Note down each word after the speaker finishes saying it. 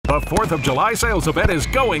The 4th of July sales event is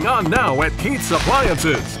going on now at Keith's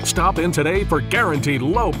Appliances. Stop in today for guaranteed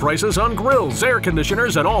low prices on grills, air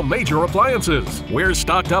conditioners, and all major appliances. We're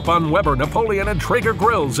stocked up on Weber, Napoleon, and Traeger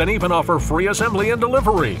grills and even offer free assembly and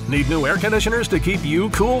delivery. Need new air conditioners to keep you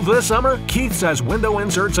cool this summer? Keith's has window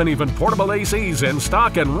inserts and even portable ACs in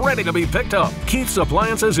stock and ready to be picked up. Keith's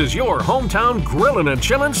Appliances is your hometown grillin' and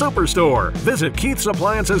chillin' superstore. Visit Keith's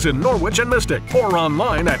Appliances in Norwich and Mystic or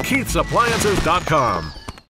online at keithsappliances.com.